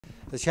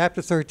the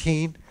chapter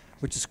 13,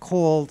 which is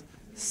called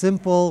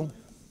Simple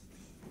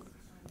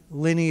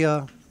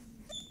Linear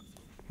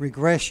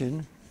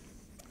Regression.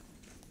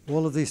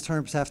 All of these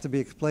terms have to be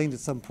explained at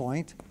some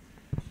point.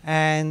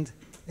 And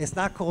it's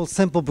not called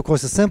simple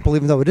because it's simple,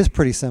 even though it is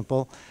pretty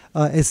simple.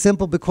 It's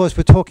simple because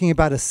we're talking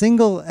about a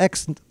single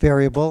x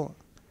variable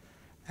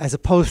as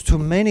opposed to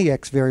many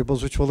x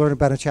variables, which we'll learn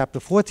about in chapter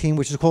 14,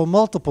 which is called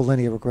multiple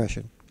linear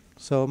regression.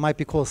 So it might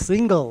be called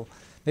single,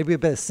 maybe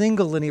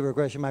single linear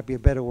regression might be a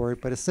better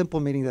word, but it's simple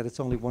meaning that it's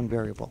only one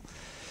variable.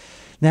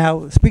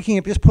 Now, speaking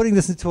of just putting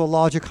this into a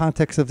larger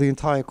context of the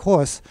entire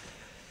course,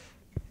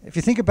 if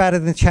you think about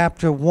it in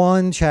chapter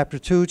 1, chapter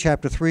 2,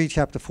 chapter 3,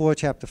 chapter 4,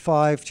 chapter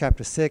 5,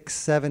 chapter 6,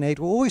 7, 8,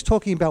 we're always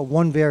talking about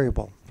one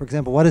variable. For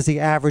example, what is the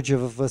average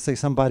of, let's say,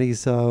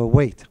 somebody's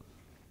weight?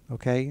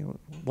 Okay,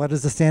 what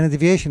is the standard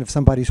deviation of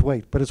somebody's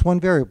weight? But it's one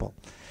variable.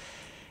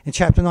 In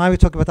chapter 9, we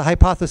talk about the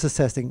hypothesis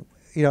testing.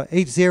 You know,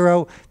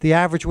 H0, the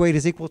average weight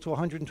is equal to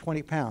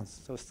 120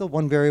 pounds. So it's still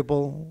one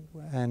variable.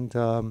 And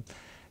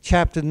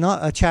chapter 10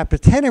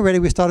 already,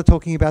 we started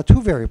talking about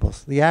two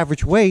variables. The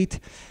average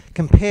weight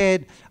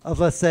compared of,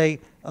 let's say,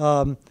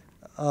 that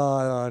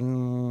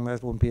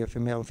won't be a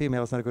female. And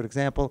female is not a good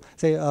example.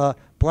 Say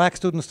black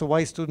students to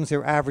white students,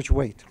 their average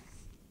weight.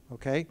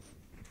 Okay?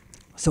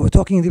 So we're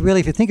talking really,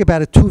 if you think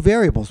about it, two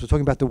variables. We're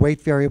talking about the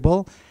weight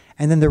variable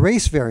and then the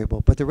race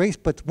variable. But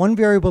one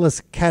variable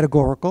is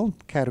categorical,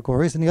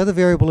 categories, and the other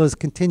variable is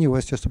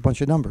continuous, just a bunch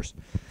of numbers.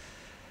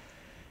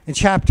 In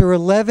chapter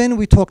 11,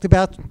 we talked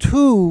about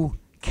two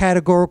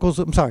categoricals.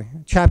 I'm sorry,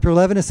 chapter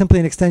 11 is simply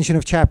an extension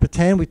of chapter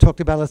 10. We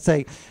talked about, let's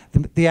say,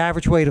 the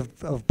average weight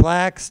of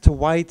blacks to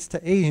whites to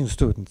Asian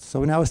students.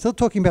 So now we're still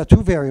talking about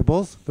two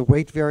variables, the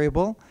weight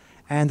variable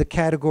and the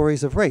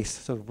categories of race.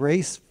 So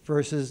race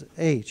versus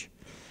age.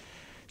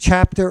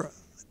 Chapter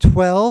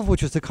 12,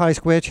 which was the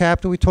chi-square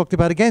chapter, we talked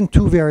about, again,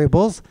 two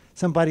variables,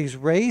 somebody's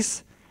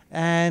race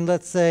and,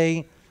 let's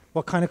say,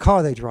 what kind of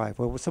car they drive,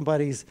 or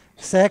somebody's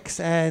sex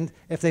and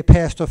if they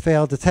passed or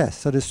failed the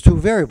test. So there's two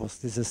variables.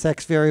 There's a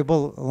sex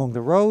variable along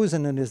the rows,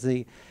 and then there's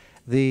the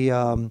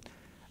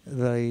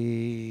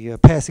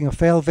passing or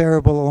fail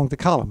variable along the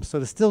columns. So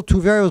there's still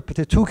two variables, but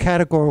they're two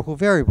categorical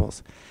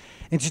variables.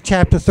 Into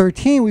chapter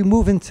 13, we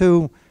move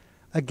into,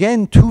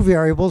 again, two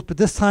variables, but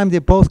this time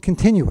they're both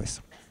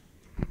continuous.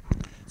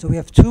 So we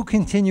have two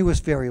continuous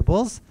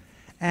variables,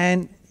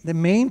 and the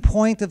main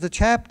point of the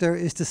chapter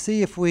is to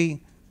see if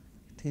we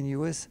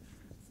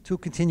two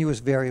continuous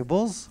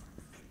variables,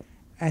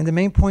 and the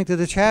main point of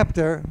the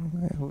chapter,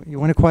 you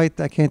want to quiet?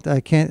 I can't,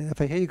 if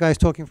I hear you guys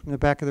talking from the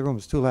back of the room,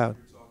 it's too loud.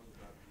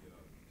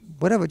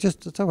 Whatever,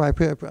 just, it's all right,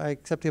 I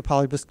accept the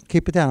apology, just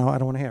keep it down, I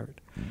don't want to hear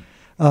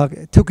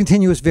it. Two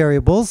continuous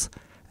variables,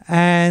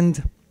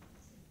 and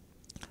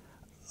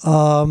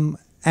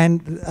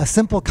a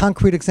simple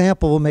concrete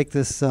example will make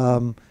this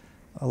a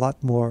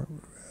lot more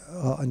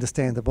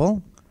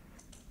understandable.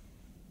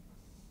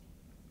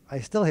 I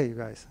still hear you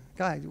guys.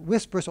 Guys,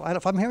 whisper. So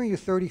if I'm hearing you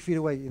 30 feet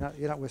away, you're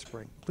not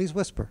whispering. Please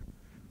whisper,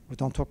 or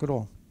don't talk at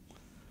all.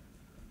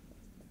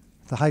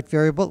 The height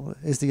variable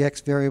is the x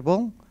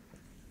variable.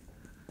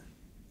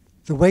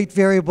 The weight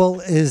variable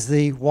is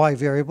the y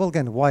variable.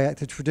 Again,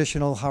 the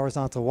traditional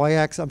horizontal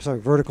y-axis. I'm sorry,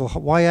 vertical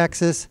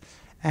y-axis.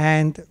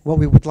 And what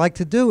we would like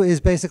to do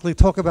is basically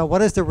talk about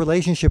what is the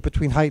relationship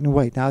between height and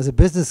weight. Now, as a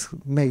business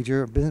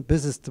major,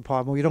 business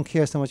department, we don't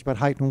care so much about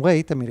height and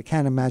weight. I mean, I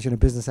can't imagine a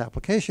business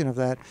application of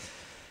that.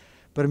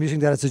 But I'm using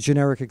that as a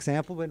generic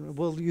example. But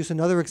we'll use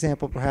another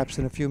example perhaps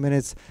in a few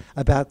minutes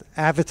about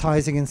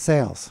advertising and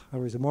sales. In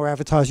other words, the more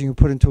advertising you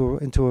put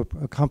into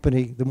a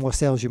company, the more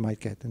sales you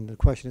might get. And the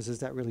question is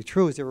that really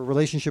true? Is there a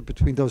relationship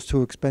between those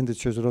two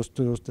expenditures, or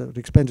the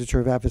expenditure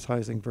of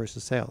advertising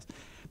versus sales?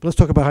 But let's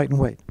talk about height and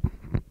weight.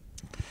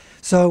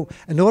 So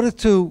in order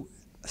to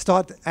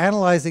start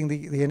analyzing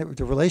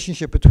the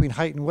relationship between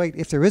height and weight,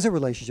 if there is a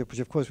relationship, which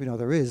of course we know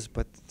there is,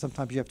 but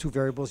sometimes you have two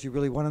variables you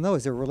really want to know.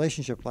 Is there a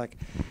relationship, like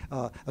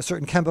a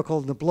certain chemical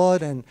in the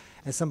blood and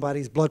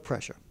somebody's blood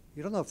pressure?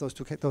 You don't know if those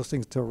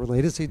things are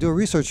related, so you do a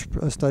research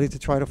study to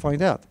try to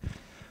find out.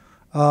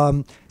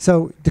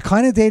 So the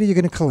kind of data you're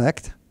going to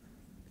collect,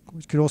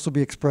 which could also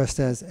be expressed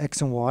as X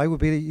and Y,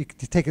 would be that you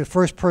take the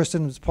first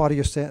person as part of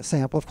your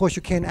sample. Of course,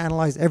 you can't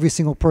analyze every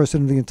single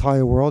person in the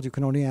entire world. You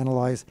can only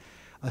analyze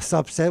a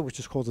subset, which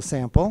is called a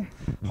sample.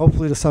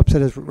 Hopefully the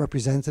subset is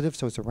representative,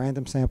 so it's a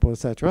random sample,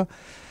 etc.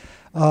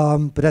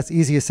 But that's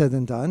easier said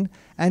than done.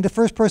 And the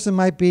first person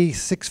might be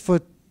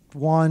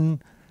 6'1"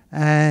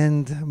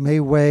 and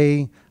may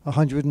weigh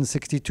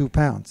 162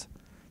 pounds.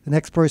 The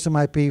next person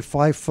might be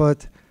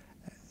 5'8"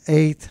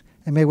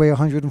 and may weigh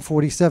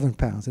 147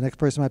 pounds. The next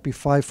person might be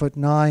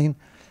 5'9"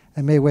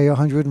 and may weigh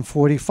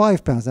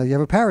 145 pounds. Now you have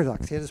a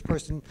paradox here. This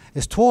person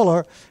is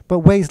taller but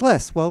weighs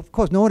less. Well, of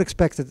course, no one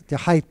expects that the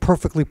height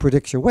perfectly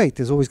predicts your weight.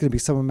 There's always going to be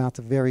some amount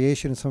of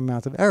variation and some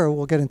amount of error.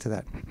 We'll get into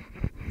that.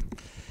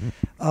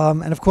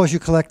 And of course, you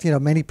collect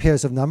many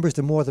pairs of numbers.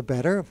 The more, the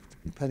better,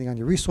 depending on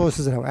your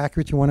resources and how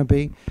accurate you want to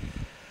be.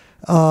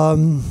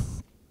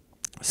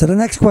 So the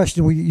next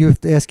question you have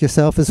to ask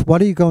yourself is,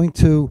 what are you going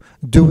to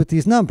do with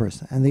these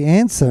numbers? And the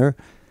answer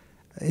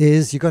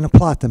is you're going to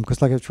plot them,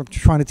 because like I was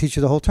trying to teach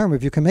you the whole term,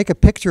 if you can make a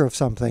picture of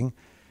something,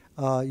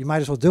 you might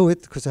as well do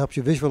it, because it helps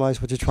you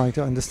visualize what you're trying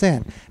to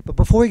understand. But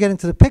before we get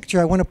into the picture,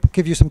 I want to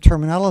give you some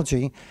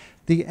terminology.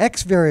 The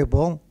x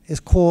variable is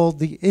called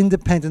the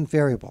independent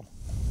variable.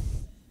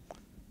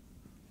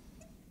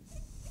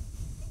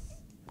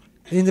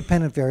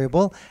 Independent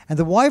variable. And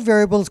the y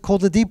variable is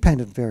called the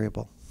dependent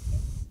variable.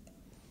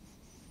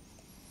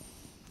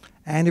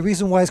 And the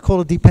reason why it's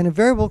called a dependent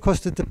variable,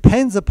 because it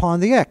depends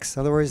upon the x.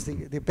 In other words,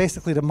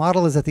 basically the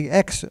model is that the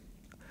x, at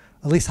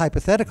least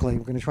hypothetically,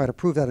 we're going to try to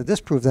prove that or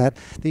disprove that,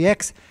 the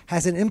x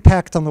has an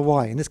impact on the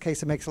y. In this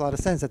case, it makes a lot of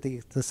sense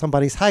that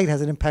somebody's height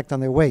has an impact on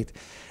their weight.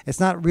 It's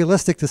not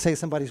realistic to say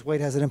somebody's weight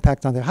has an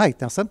impact on their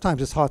height. Now,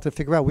 sometimes it's hard to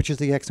figure out which is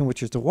the x and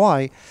which is the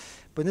y,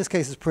 but in this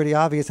case, it's pretty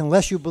obvious.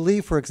 Unless you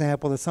believe, for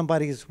example, that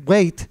somebody's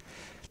weight,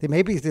 there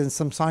may be in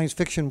some science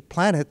fiction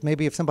planet,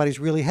 maybe if somebody's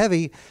really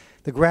heavy,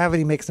 the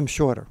gravity makes them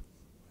shorter.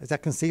 Is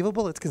that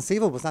conceivable? It's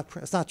conceivable.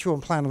 It's not true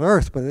on planet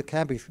Earth, but it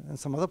can be on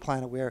some other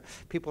planet where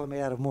people are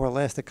made out of more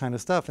elastic kind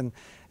of stuff. And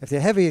if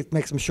they're heavy, it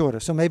makes them shorter.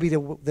 So maybe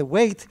the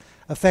weight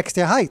affects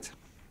their height,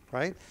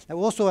 right? Now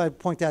also I'd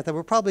point out that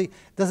it probably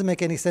doesn't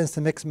make any sense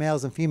to mix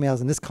males and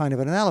females in this kind of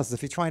an analysis.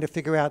 If you're trying to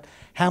figure out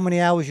how many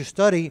hours you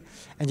study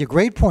and your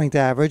grade point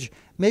average,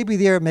 maybe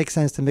there it makes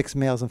sense to mix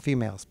males and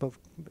females. But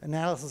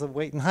analysis of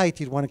weight and height,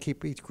 you'd want to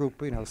keep each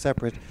group,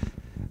 separate.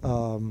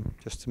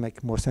 Just to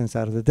make more sense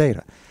out of the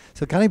data.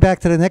 So coming back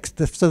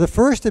to so the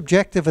first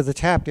objective of the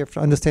chapter, for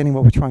understanding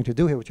what we're trying to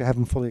do here, which I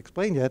haven't fully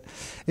explained yet,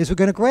 is we're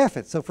going to graph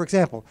it. So for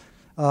example,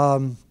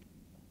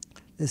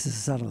 this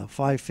is, I don't know,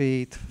 5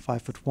 feet,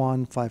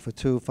 5'1",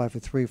 5'2",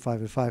 5'3",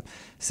 5'5",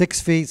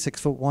 6 feet,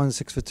 6'1",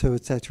 6'2",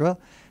 etc.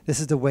 This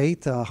is the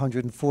weight,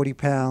 140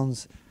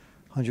 pounds,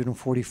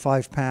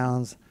 145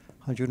 pounds,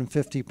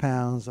 150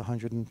 pounds,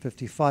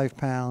 155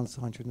 pounds,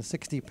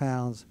 160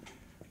 pounds.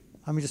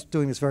 I'm just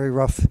doing this very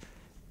rough,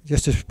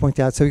 just to point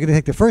out. So you're going to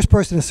take the first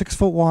person is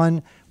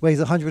 6'1", weighs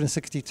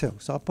 162.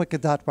 So I'll put a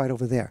dot right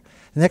over there.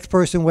 The next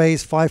person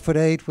weighs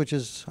 5'8", which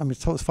is,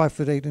 it's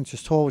 5'8"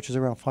 inches tall, which is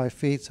around 5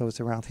 feet. So it's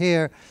around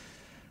here.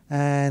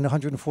 And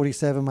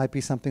 147 might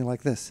be something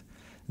like this.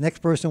 The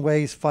next person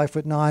weighs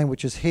 5'9",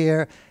 which is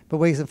here, but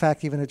weighs in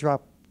fact even a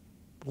drop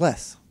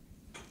less.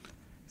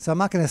 So I'm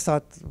not going to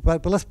start,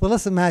 but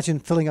let's imagine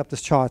filling up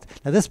this chart.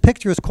 Now this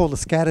picture is called a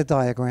scatter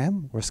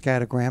diagram, or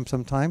scattergram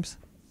sometimes.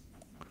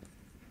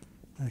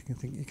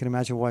 You can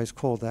imagine why it's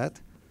called that.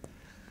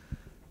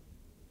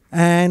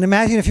 And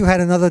imagine if you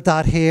had another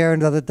dot here,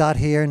 another dot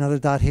here, another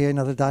dot here,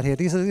 another dot here.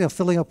 These are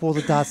filling up all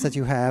the dots that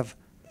you have.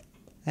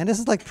 And this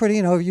is like pretty,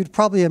 you'd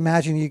probably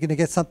imagine you're going to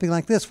get something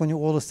like this when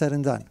all is said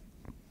and done.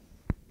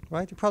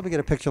 Right? You'd probably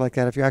get a picture like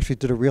that if you actually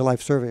did a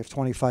real-life survey of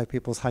 25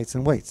 people's heights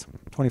and weights.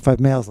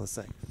 25 males, let's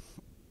say.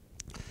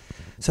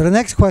 So the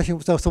next question,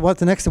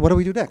 what do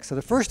we do next? So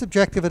the first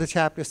objective of the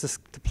chapter is to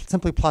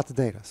simply plot the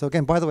data. So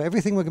again, by the way,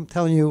 everything we're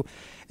telling you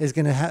is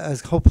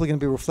hopefully going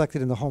to be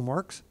reflected in the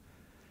homeworks.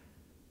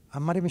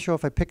 I'm not even sure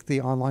if I picked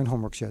the online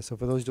homeworks yet. So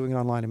for those doing it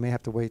online, I may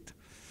have to wait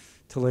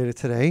till later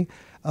today.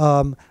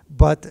 And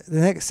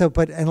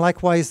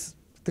likewise,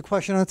 the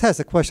question on the test.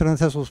 The question on the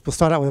test will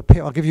start out with a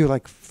pair. I'll give you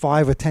like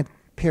 5 or 10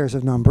 pairs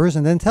of numbers,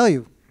 and then tell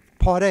you,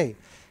 part A,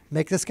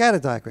 make the scatter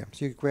diagram.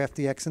 So you graph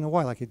the x and the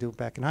y like you do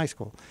back in high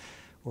school,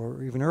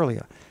 or even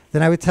earlier.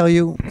 Then I would tell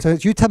you, so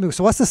you tell me,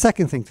 so what's the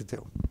second thing to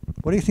do?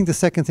 What do you think the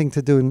second thing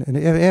to do? And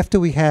after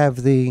we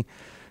have the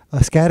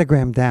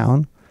scattergram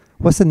down,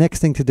 what's the next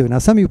thing to do? Now,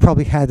 some of you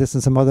probably had this in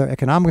some other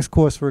economics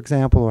course, for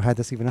example, or had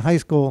this even in high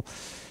school.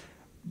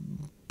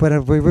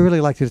 But we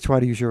really like you to try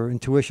to use your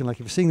intuition. Like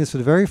if you're seeing this for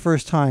the very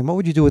first time, what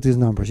would you do with these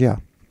numbers? Yeah.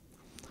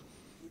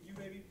 Would you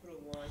maybe put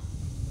a line in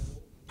the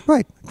middle?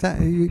 Right.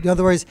 In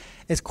other words,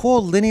 it's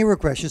called linear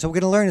regression. So we're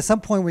going to learn at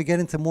some point when we get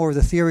into more of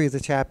the theory of the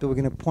chapter, we're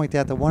going to point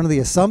out that one of the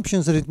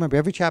assumptions remember,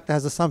 every chapter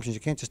has assumptions. You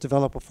can't just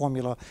develop a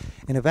formula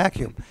in a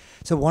vacuum.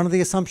 So one of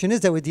the assumptions is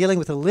that we're dealing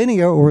with a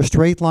linear or a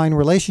straight line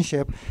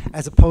relationship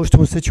as opposed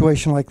to a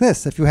situation like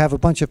this. If you have a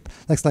bunch of,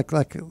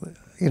 like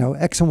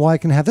X and Y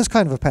can have this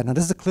kind of a pattern. Now,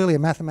 this is clearly a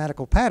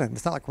mathematical pattern.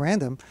 It's not like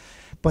random.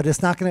 But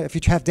it's not going to, if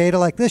you have data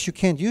like this, you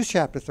can't use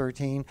Chapter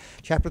 13.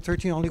 Chapter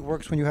 13 only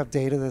works when you have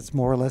data that's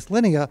more or less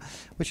linear,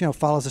 which,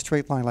 follows a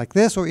straight line like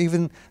this, or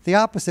even the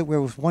opposite,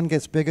 where if one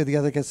gets bigger, the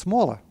other gets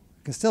smaller.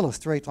 It's still a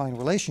straight line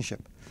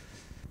relationship.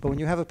 But when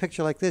you have a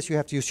picture like this, you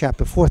have to use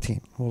Chapter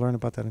 14. We'll learn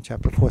about that in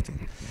Chapter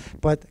 14.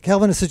 But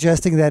Kelvin is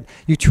suggesting that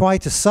you try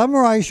to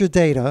summarize your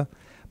data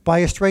by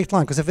a straight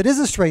line. Because if it is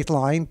a straight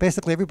line,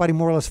 basically everybody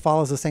more or less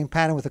follows the same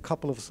pattern with a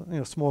couple of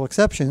small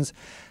exceptions.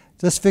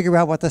 Just figure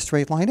out what the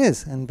straight line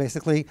is. And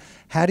basically,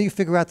 how do you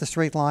figure out the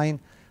straight line?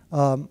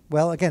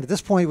 Well, again, at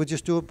this point, we'll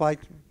just do it by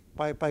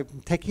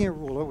taking a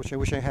ruler, which I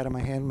wish I had in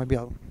my hand. Maybe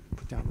I'll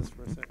put down this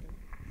for a second.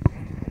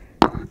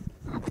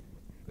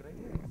 Good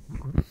idea.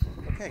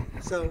 Okay,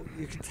 so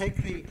you can take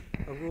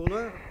a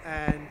ruler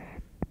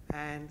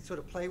and sort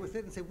of play with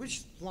it and say,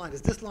 which line?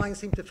 Does this line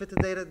seem to fit the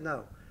data?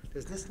 No.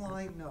 Does this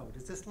line? No.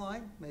 Does this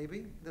line?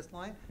 Maybe. This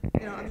line?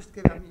 You know, I'm just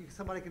giving,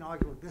 somebody can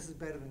argue, well, this is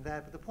better than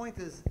that. But the point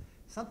is,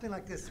 something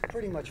like this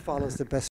pretty much follows the best